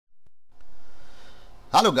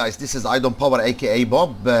Hello guys, this is Idon Power aka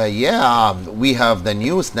Bob. We have the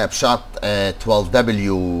new Snapshot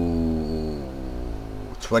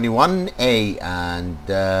 12w21a and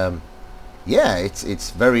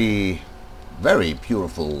it's very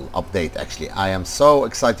beautiful update. Actually, I am so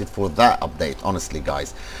excited for that update, honestly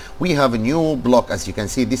guys. We have a new block. As you can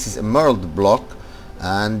see, this is emerald block,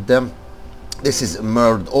 and this is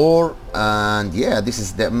emerald ore, and this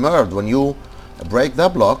is the emerald. When you break the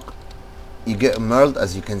block, you get emerald,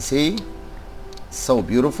 as you can see. So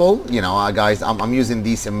beautiful. Guys, I'm using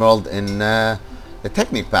this emerald in the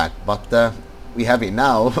technique pack, but we have it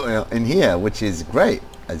now in here, which is great,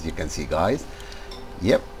 as you can see guys.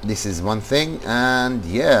 Yep, this is one thing. And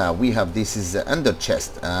we have, this is the ender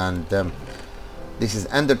chest, and this is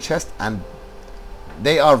ender chest, and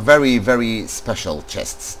they are very special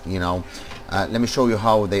chests. Let me show you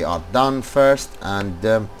how they are done first.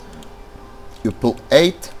 And you put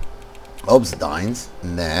 8 obsidians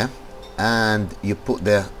in there, and you put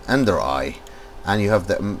the ender eye, and you have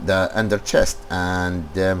the ender chest. And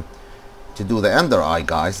to do the ender eye,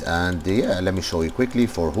 guys, and let me show you quickly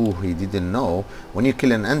for who he didn't know. When you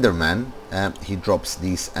kill an enderman, he drops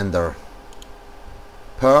this ender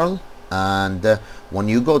pearl, and when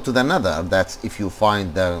you go to the nether, that's if you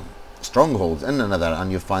find the strongholds in the nether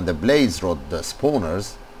and you find the blaze rod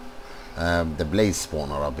spawners, the blaze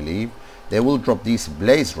spawner, I believe, they will drop this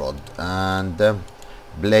blaze rod. And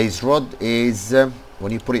blaze rod is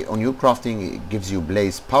when you put it on your crafting, it gives you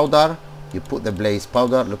blaze powder. You put the blaze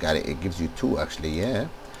powder, look at it, it gives you 2 actually.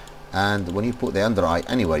 And when you put the ender eye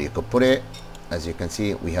anywhere you could put it, as you can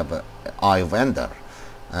see, we have a eye of ender.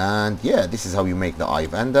 And this is how you make the eye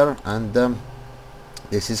of ender, and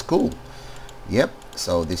this is cool. Yep,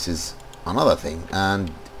 so this is another thing. And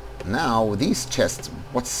now these chests,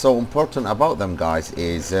 what's so important about them, guys,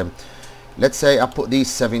 is let's say I put these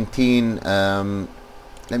 17,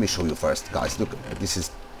 let me show you first, guys. Look, this is,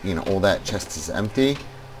 all that chest is empty,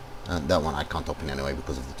 and that one I can't open anyway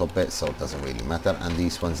because of the top bit, so it doesn't really matter. And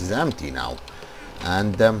these ones is empty now.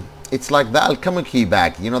 And it's like the alchemy key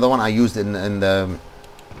bag, the one I used in the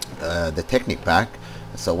technique pack.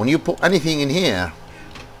 So when you put anything in here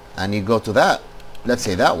and you go to that, let's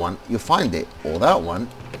say that one, you find it, or that one,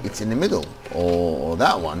 it's in the middle, or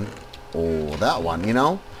that one,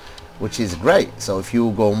 which is great. So if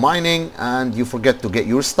you go mining and you forget to get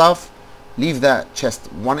your stuff, leave that chest,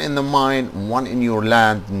 one in the mine, one in your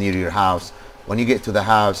land near your house. When you get to the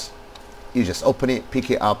house, you just open it, pick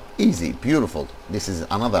it up, easy, beautiful. This is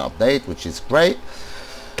another update, which is great.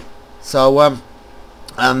 So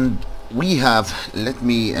and we have, let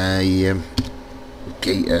me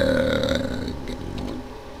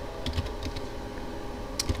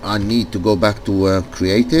I need to go back to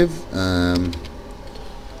creative.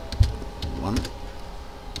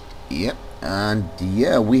 Yep, and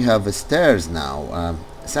we have stairs now,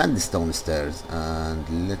 sandstone stairs, and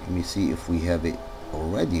let me see if we have it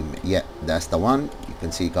already. Yeah, that's the one. You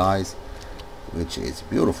can see, guys, which is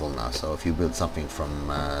beautiful now. So if you build something from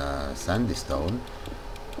sandstone,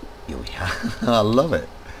 I love it.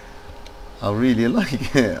 I really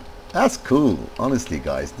like it. That's cool, honestly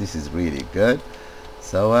guys. This is really good.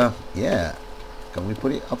 So can we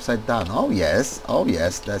put it upside down? Oh yes,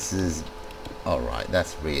 this is all right.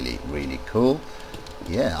 That's really cool.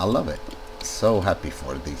 I love it. So happy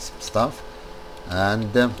for this stuff.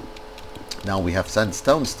 And now we have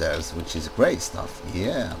sandstone stairs, which is great stuff.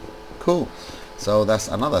 Cool. So that's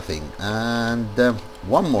another thing. And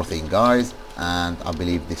one more thing, guys, and I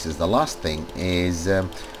believe this is the last thing, is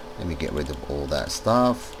let me get rid of all that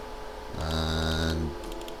stuff. And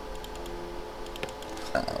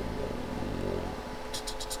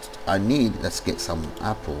I need, let's get some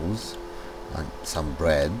apples and some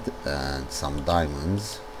bread and some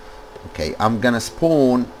diamonds. Okay, I'm gonna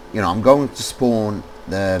spawn, I'm going to spawn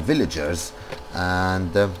the villagers,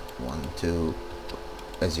 and 1, 2,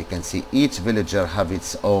 as you can see, each villager have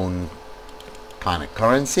its own kind of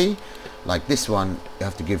currency. Like this one, you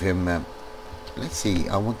have to give him let's see,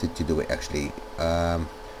 I wanted to do it actually,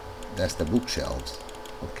 that's the bookshelves.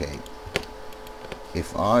 Okay,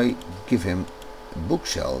 if I give him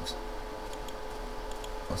bookshelves,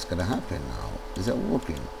 what's gonna happen now? Is that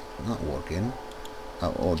working? Not working.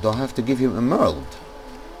 Or do I have to give him emerald?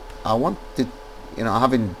 I wanted, I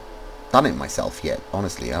haven't done it myself yet,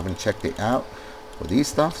 honestly. I haven't checked it out for these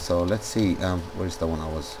stuff. So let's see, where's the one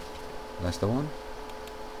that's the one?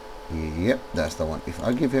 Yep, that's the one. If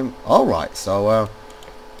I give him, all right, so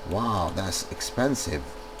wow, that's expensive.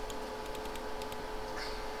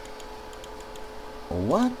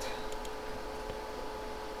 What?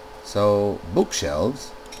 So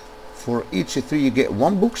bookshelves, for each 3 you get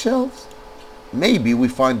 1 bookshelves. maybe we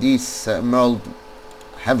find these emerald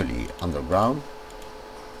heavily underground.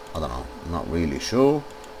 I don't know, I'm not really sure.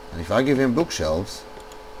 And if I give him bookshelves,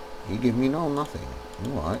 he give me nothing.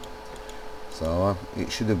 Alright, so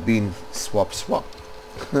it should have been swap.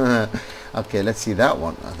 Okay, let's see that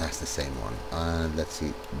one. Oh, that's the same one. And let's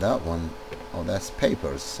see that one. Oh, that's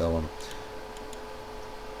papers. So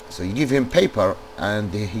so you give him paper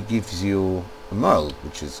and he gives you emerald,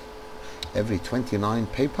 which is every 29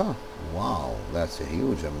 paper. Wow, that's a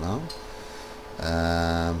huge amount.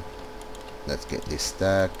 Let's get this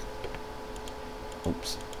stack.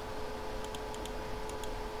 Oops.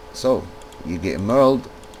 So you get emerald.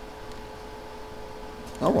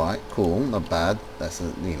 Alright, cool, not bad. That's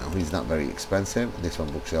you know, he's not very expensive. This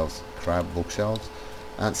one bookshelves, crab bookshelves,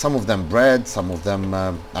 and some of them bread, some of them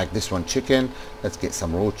like this one chicken. Let's get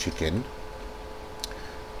some raw chicken.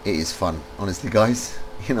 It is fun, honestly, guys.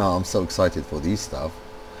 You know, I'm so excited for these stuff.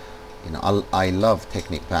 You know, I love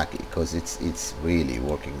Technic Pack because it's really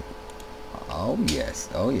working. Oh yes,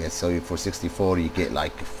 oh yes. So for 64 you get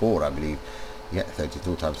like 4, I believe. Yeah,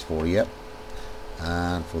 32 times 4. Yep.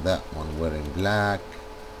 And for that one, we're in black.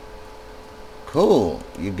 Cool.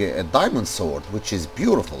 You get a diamond sword, which is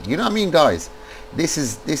beautiful. You know what I mean, guys? This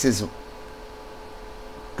is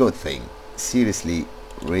good thing. Seriously,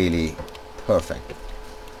 really perfect.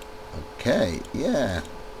 Okay, yeah.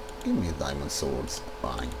 Give me diamond swords.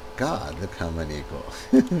 My God, look how many you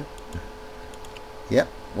got. Yep.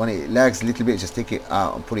 When it lags a little bit, just take it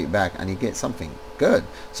out and put it back, and you get something good.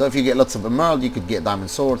 So if you get lots of emerald, you could get diamond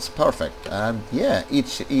swords. Perfect. And yeah,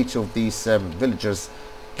 each of these villagers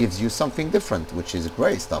gives you something different, which is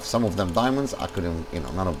great stuff. Some of them diamonds. I couldn't, you know,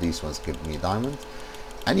 none of these ones give me diamonds.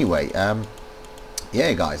 Anyway,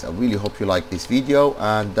 yeah, guys, I really hope you like this video,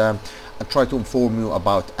 and I try to inform you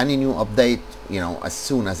about any new update, you know, as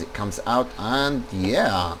soon as it comes out. And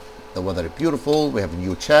yeah, the weather is beautiful. We have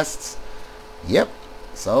new chests. Yep.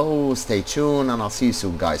 So stay tuned, and I'll see you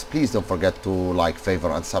soon, guys. Please don't forget to like,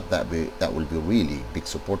 favor, and sub. That will be really big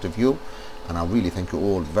support of you, and I really thank you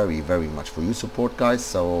all very, very much for your support, guys.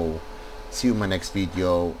 So see you in my next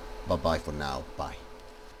video. Bye bye for now. Bye.